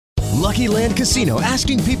Lucky Land Casino,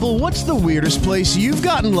 asking people, what's the weirdest place you've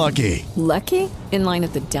gotten lucky? Lucky? In line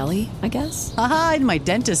at the deli, I guess? Aha, in my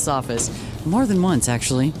dentist's office. More than once,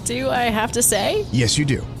 actually. Do I have to say? Yes, you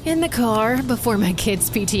do. In the car before my kids'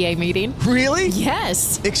 PTA meeting. Really?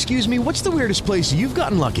 Yes. Excuse me, what's the weirdest place you've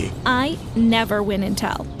gotten lucky? I never win and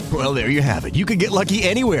tell. Well, there you have it. You can get lucky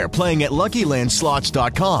anywhere, playing at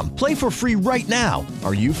LuckyLandSlots.com. Play for free right now.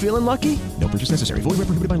 Are you feeling lucky? No purchase necessary. Void where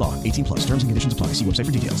prohibited by law. 18 plus. Terms and conditions apply. See website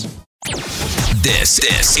for details. This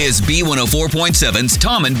is B104.7's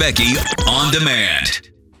Tom and Becky On Demand.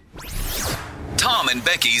 Tom and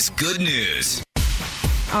Becky's Good News.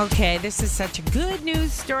 Okay, this is such a good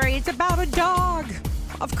news story. It's about a dog.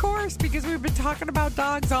 Of course, because we've been talking about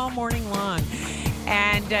dogs all morning long.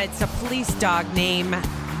 And it's a police dog named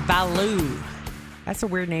Baloo. That's a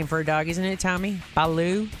weird name for a dog, isn't it, Tommy?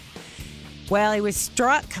 Baloo? Well, he was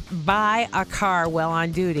struck by a car while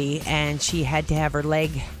on duty, and she had to have her leg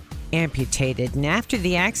amputated. And after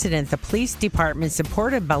the accident, the police department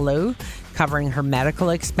supported Baloo, covering her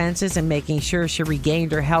medical expenses and making sure she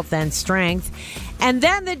regained her health and strength. And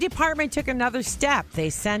then the department took another step. They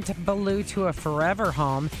sent Baloo to a forever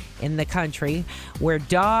home in the country where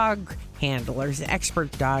dog handlers,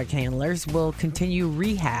 expert dog handlers, will continue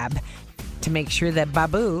rehab to make sure that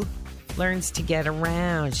Babu learns to get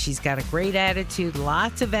around. She's got a great attitude,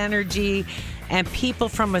 lots of energy, and people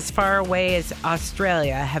from as far away as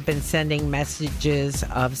Australia have been sending messages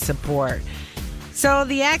of support. So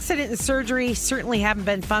the accident and surgery certainly haven't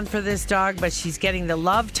been fun for this dog, but she's getting the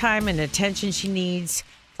love, time, and attention she needs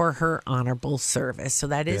for her honorable service. So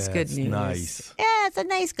that is good news. Nice. Yeah, it's a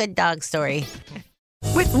nice, good dog story.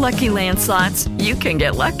 With Lucky Land Slots, you can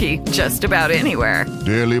get lucky just about anywhere.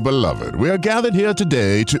 Dearly beloved, we are gathered here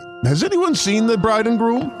today to... Has anyone seen the bride and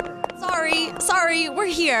groom? Sorry, we're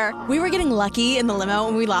here. We were getting lucky in the limo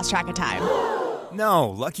and we lost track of time. No,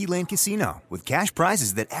 Lucky Land Casino, with cash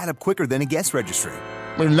prizes that add up quicker than a guest registry.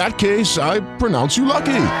 In that case, I pronounce you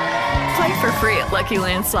lucky. Play for free at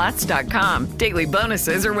LuckyLandSlots.com. Daily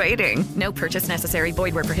bonuses are waiting. No purchase necessary.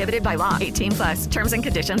 Void where prohibited by law. 18 plus. Terms and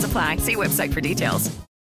conditions apply. See website for details.